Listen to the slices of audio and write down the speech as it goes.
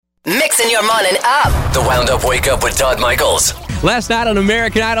Mixing your morning up. The Wound Up Wake Up with Todd Michaels. Last night on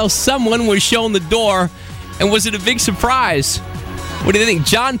American Idol, someone was shown the door, and was it a big surprise? What do you think?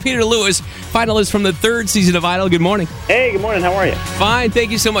 John Peter Lewis, finalist from the third season of Idol. Good morning. Hey, good morning. How are you? Fine,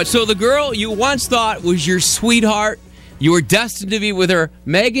 thank you so much. So the girl you once thought was your sweetheart, you were destined to be with her,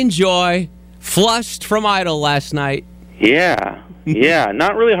 Megan Joy, flushed from Idol last night. Yeah,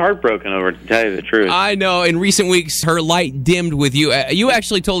 not really heartbroken over it, to tell you the truth. I know. In recent weeks, her light dimmed with you. You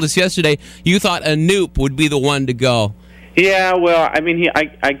actually told us yesterday you thought Anoop would be the one to go. Yeah, well, I mean,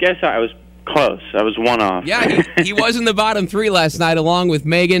 I guess I was close. I was one off. Yeah, he was in the bottom three last night, along with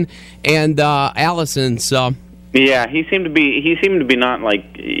Megan and Allison. So yeah, he seemed to be not like,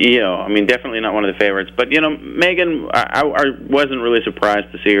 I mean, definitely not one of the favorites. But Megan, I wasn't really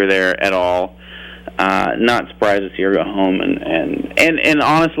surprised to see her there at all. Not surprised to see her go home, and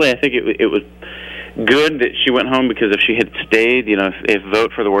honestly, I think it was good that she went home, because if she had stayed, if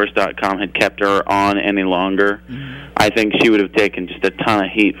votefortheworst.com had kept her on any longer, I think she would have taken just a ton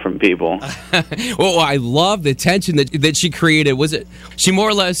of heat from people. Well, I love the tension that she created. Was it? She more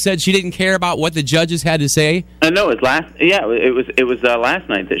or less said she didn't care about what the judges had to say. No, it was last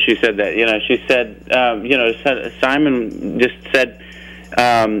night that she said that. She said, Simon just said.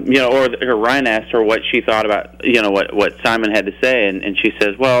 Or Ryan asked her what she thought about, what Simon had to say, and she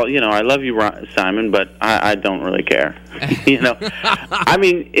says, well, I love you, Simon, but I don't really care. I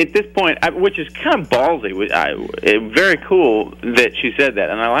mean, at this point, which is kind of ballsy, very cool that she said that,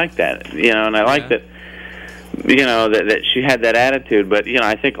 and I like that, and I like that, that she had that attitude, but,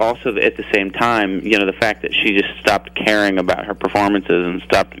 I think also that at the same time, the fact that she just stopped caring about her performances and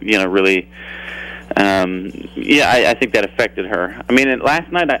stopped, really... I think that affected her. I mean,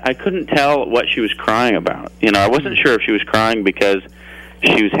 last night I couldn't tell what she was crying about. I wasn't sure if she was crying because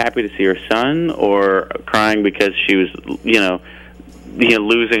she was happy to see her son, or crying because she was,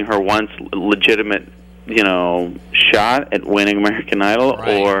 losing her once legitimate, shot at winning American Idol,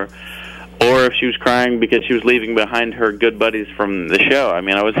 right. Or if she was crying because she was leaving behind her good buddies from the show. I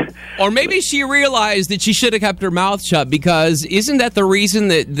mean, Or maybe she realized that she should have kept her mouth shut, because isn't that the reason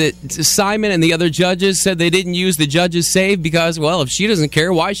that Simon and the other judges said they didn't use the judges' save? Because, well, if she doesn't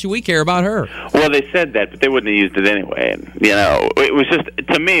care, why should we care about her? Well, they said that, but they wouldn't have used it anyway. And, it was just,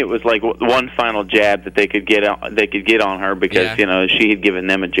 to me, it was like one final jab that they could get on her, because she had given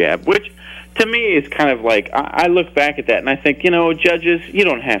them a jab, which. To me, it's kind of like, I look back at that and I think, judges, you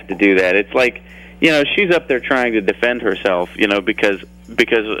don't have to do that. It's like, she's up there trying to defend herself, because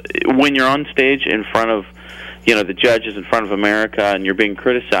when you're on stage in front of, the judges, in front of America, and you're being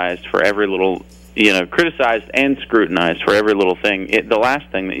criticized for every little, criticized and scrutinized for every little thing, the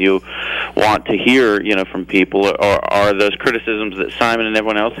last thing that you want to hear, from people are those criticisms that Simon and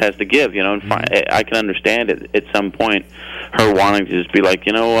everyone else has to give, and I can understand it at some point, her wanting to just be like,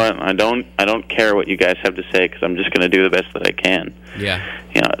 you know what, I don't care what you guys have to say, because I'm just going to do the best that I can. Yeah.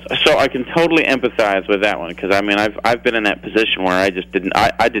 So I can totally empathize with that one, because I mean I've been in that position where I just didn't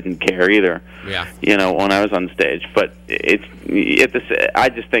care either. Yeah. When I was on stage, but I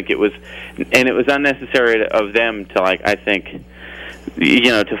just think it was unnecessary of them to, like, I think,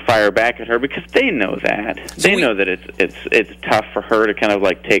 to fire back at her, because they know that. They know that it's tough for her to kind of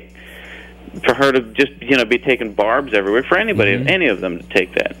like for her to just, be taking barbs everywhere, for anybody, any of them to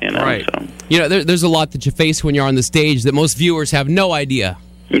take that, Right. So. There's a lot that you face when you're on the stage that most viewers have no idea.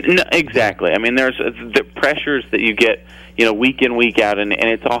 No, exactly. I mean, there's the pressures that you get, week in, week out, and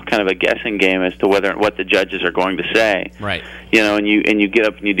it's all kind of a guessing game as to what the judges are going to say. Right. And you get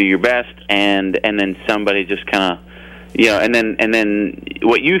up and you do your best, and then somebody just kind of, and then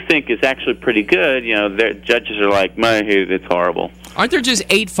what you think is actually pretty good, the judges are like, it's horrible. Aren't there just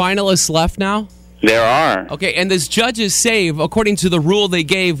 8 finalists left now? There are. Okay, and this judge's save, according to the rule they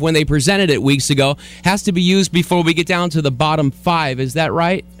gave when they presented it weeks ago, has to be used before we get down to the bottom 5. Is that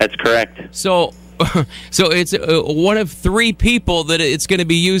right? That's correct. So it's one of 3 people that it's going to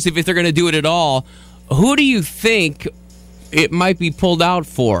be used if they're going to do it at all. Who do you think it might be pulled out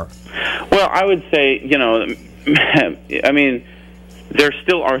for? Well, I would say, I mean, there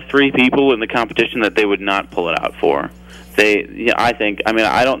still are 3 people in the competition that they would not pull it out for.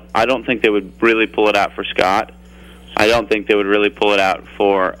 I don't think they would really pull it out for Scott. I don't think they would really pull it out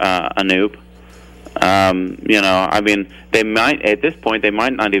for Anoop. I mean, they might, at this point, they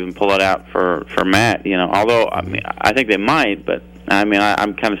might not even pull it out for Matt, although, I mean, I think they might, but, I mean,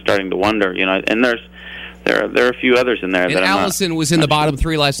 I'm kind of starting to wonder, and there are a few others in there. And that Allison was in the bottom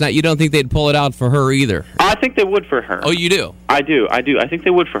 3 last night. You don't think they'd pull it out for her either? I think they would for her. Oh, you do? I do. I think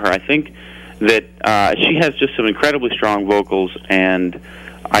they would for her. I think that she has just some incredibly strong vocals, and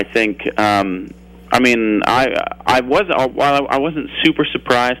I think I mean, I wasn't super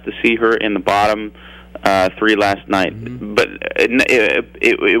surprised to see her in the bottom three last night, but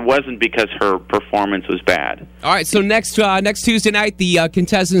it wasn't because her performance was bad. All right, so next Tuesday night, the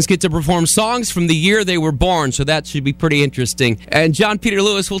contestants get to perform songs from the year they were born, so that should be pretty interesting. And John Peter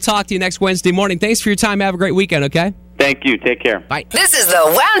Lewis, we'll talk to you next Wednesday morning. Thanks for your time. Have a great weekend, okay? Thank you. Take care. Bye. This is the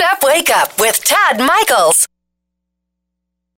Wound Up Wake Up with Todd Michaels.